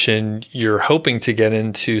 You mentioned you're hoping to get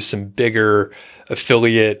into some bigger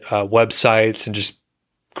affiliate websites and just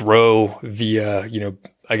grow via,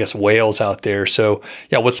 I guess, whales out there. So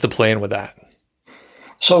yeah, what's the plan with that?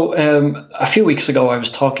 So a few weeks ago, I was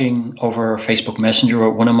talking over Facebook Messenger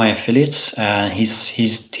with one of my affiliates. He's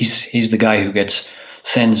the guy who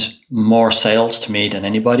sends more sales to me than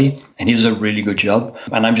anybody, and he does a really good job.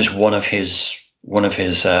 And I'm just one of his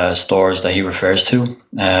stores that he refers to.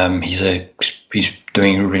 He's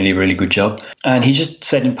doing a really, really good job. And he just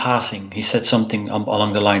said in passing, he said something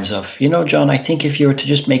along the lines of, John, I think if you were to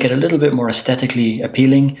just make it a little bit more aesthetically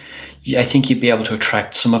appealing, I think you'd be able to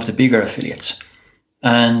attract some of the bigger affiliates.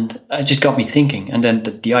 And it just got me thinking. And then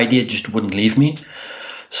the idea just wouldn't leave me.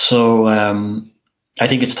 So I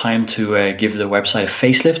think it's time to give the website a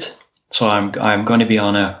facelift. So I'm going to be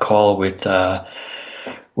on a call with a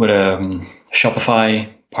Shopify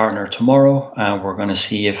partner tomorrow, and we're going to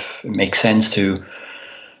see if it makes sense to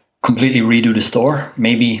completely redo the store,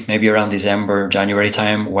 maybe around December, January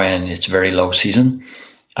time when it's very low season,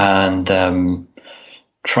 and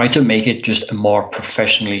try to make it just a more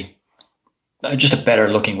professionally, just a better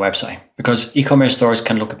looking website, because e-commerce stores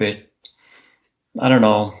can look a bit, I don't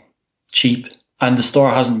know, cheap. And the store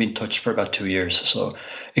hasn't been touched for about 2 years, so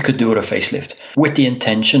it could do with a facelift. With the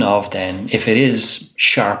intention of then, if it is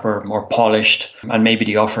sharper, more polished, and maybe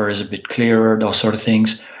the offer is a bit clearer, those sort of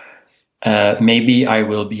things, maybe I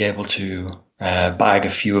will be able to bag a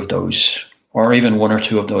few of those, or even one or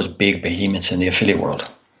two of those big behemoths in the affiliate world.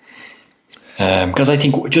 Because I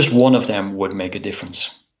think just one of them would make a difference.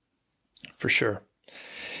 For sure.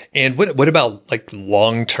 And what about like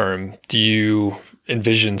long term? Do you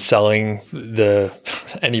envision selling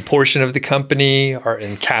any portion of the company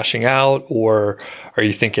and cashing out, or are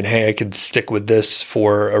you thinking, hey, I could stick with this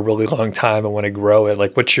for a really long time, I want to grow it?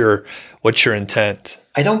 Like, what's your intent?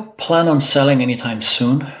 I don't plan on selling anytime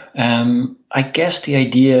soon. I guess the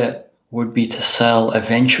idea would be to sell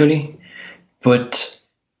eventually, but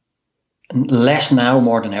less now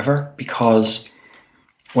more than ever, because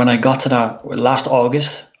when I got to that last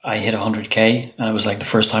August, I hit 100K, and it was like the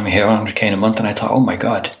first time I hit 100K in a month, and I thought, oh my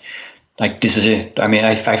God, like this is it. I mean,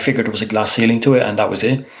 I figured there was a glass ceiling to it, and that was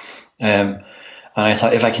it. And I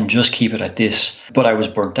thought, if I can just keep it at this, but I was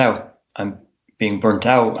burnt out. I'm being burnt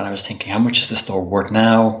out, and I was thinking, how much is the store worth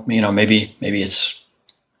now? Maybe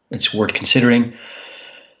it's worth considering.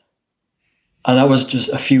 And that was just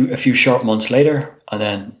a few short months later, and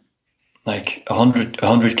then like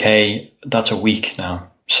 100K, that's a week now.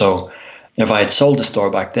 So if I had sold the store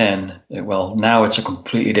back then, well, now it's a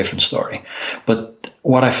completely different story. But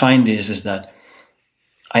what I find is that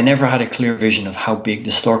I never had a clear vision of how big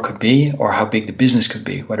the store could be or how big the business could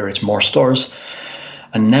be, whether it's more stores.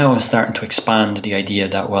 And now I'm starting to expand the idea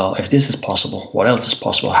that, well, if this is possible, what else is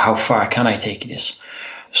possible? How far can I take this?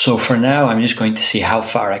 So for now, I'm just going to see how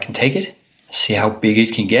far I can take it, see how big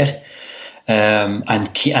it can get,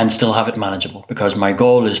 and still have it manageable, because my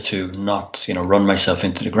goal is to not run myself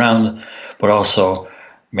into the ground, but also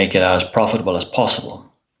make it as profitable as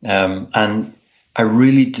possible. And I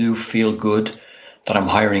really do feel good that I'm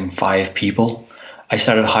hiring 5 people. I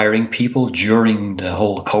started hiring people during the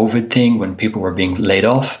whole COVID thing when people were being laid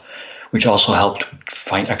off, which also helped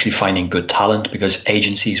finding good talent, because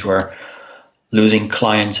agencies were losing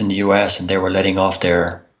clients in the US and they were letting off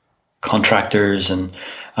their contractors, and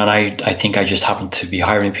I think I just happened to be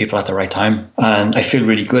hiring people at the right time, and I feel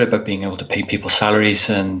really good about being able to pay people salaries,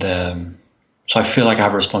 and so I feel like I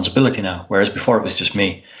have a responsibility now, whereas before it was just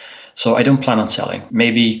me. So I don't plan on selling.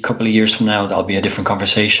 Maybe a couple of years from now that'll be a different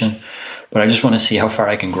conversation, but I just want to see how far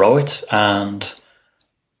I can grow it, and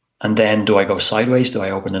then do I go sideways? Do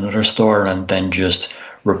I open another store and then just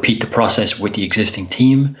repeat the process with the existing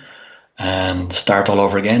team and start all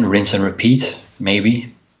over again, rinse and repeat?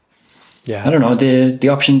 Maybe. Yeah, I don't know. The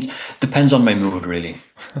option depends on my mood, really.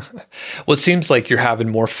 Well, it seems like you're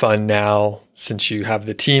having more fun now since you have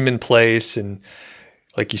the team in place, and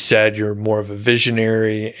like you said, you're more of a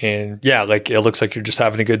visionary, and yeah, like it looks like you're just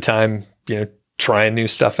having a good time, trying new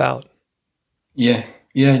stuff out. Yeah,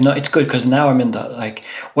 no, it's good, because now I'm in that, like,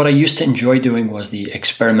 what I used to enjoy doing was the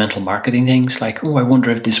experimental marketing things, like, oh, I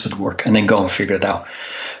wonder if this would work, and then go and figure it out.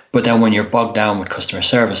 But then when you're bogged down with customer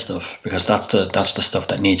service stuff, because that's the stuff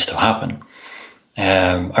that needs to happen,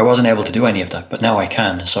 I wasn't able to do any of that, but now I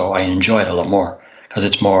can. So I enjoy it a lot more, because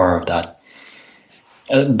it's more of that.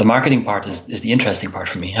 The marketing part is the interesting part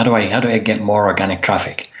for me. How do I get more organic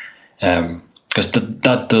traffic? Because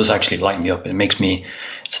that does actually light me up. It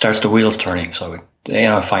starts the wheels turning. So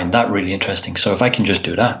I find that really interesting. So if I can just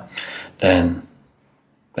do that, then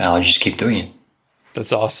I'll just keep doing it.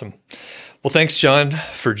 That's awesome. Well, thanks, John,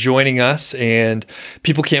 for joining us. And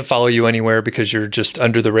people can't follow you anywhere because you're just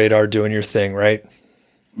under the radar doing your thing, right?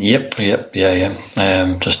 Yep. Yeah.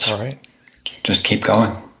 All right. Just keep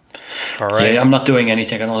going. All right. Yeah, I'm not doing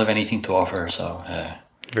anything. I don't have anything to offer. So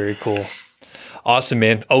very cool. Awesome,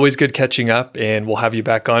 man. Always good catching up, and we'll have you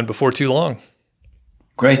back on before too long.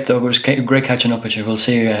 Great, Doug. It was great catching up with you. We'll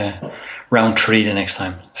see you round 3 the next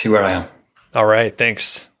time. See where I am. All right.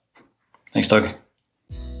 Thanks. Thanks, Doug.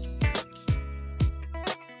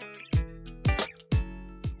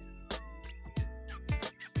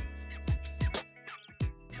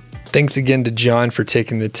 Thanks again to John for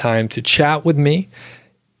taking the time to chat with me.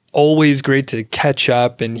 Always great to catch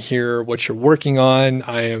up and hear what you're working on.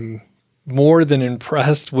 I am more than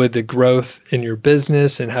impressed with the growth in your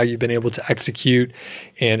business and how you've been able to execute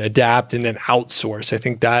and adapt and then outsource. I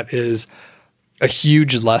think that is a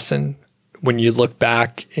huge lesson when you look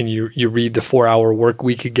back and you read the 4-Hour Work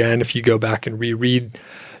Week again. If you go back and reread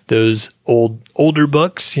those older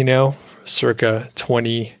books, circa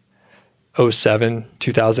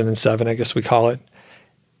 2007, I guess we call it.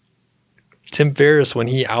 Tim Ferriss, when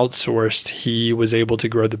he outsourced, he was able to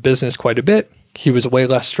grow the business quite a bit. He was way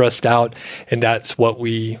less stressed out, and that's what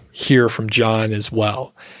we hear from John as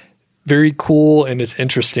well. Very cool, and it's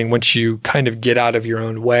interesting once you kind of get out of your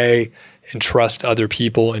own way and trust other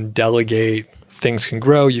people and delegate, things can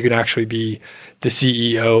grow. You can actually be the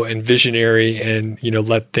CEO and visionary and,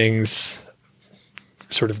 let things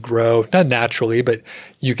sort of grow, not naturally, but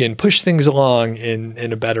you can push things along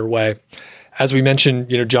in a better way. As we mentioned,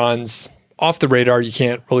 John's off the radar. You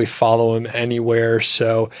can't really follow him anywhere.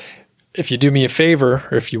 So if you do me a favor,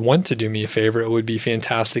 or if you want to do me a favor, it would be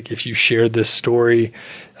fantastic if you shared this story,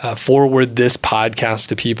 forward this podcast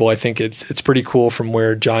to people. I think it's pretty cool from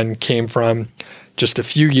where John came from just a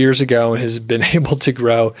few years ago and has been able to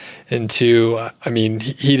grow into,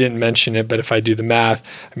 he didn't mention it, but if I do the math,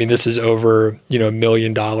 this is over, $1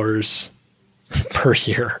 million per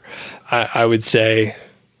year. I would say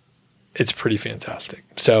it's pretty fantastic.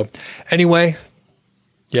 So anyway,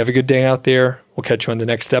 you have a good day out there. We'll catch you on the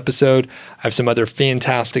next episode. I have some other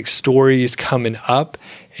fantastic stories coming up,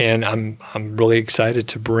 and I'm really excited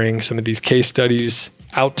to bring some of these case studies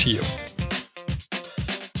out to you.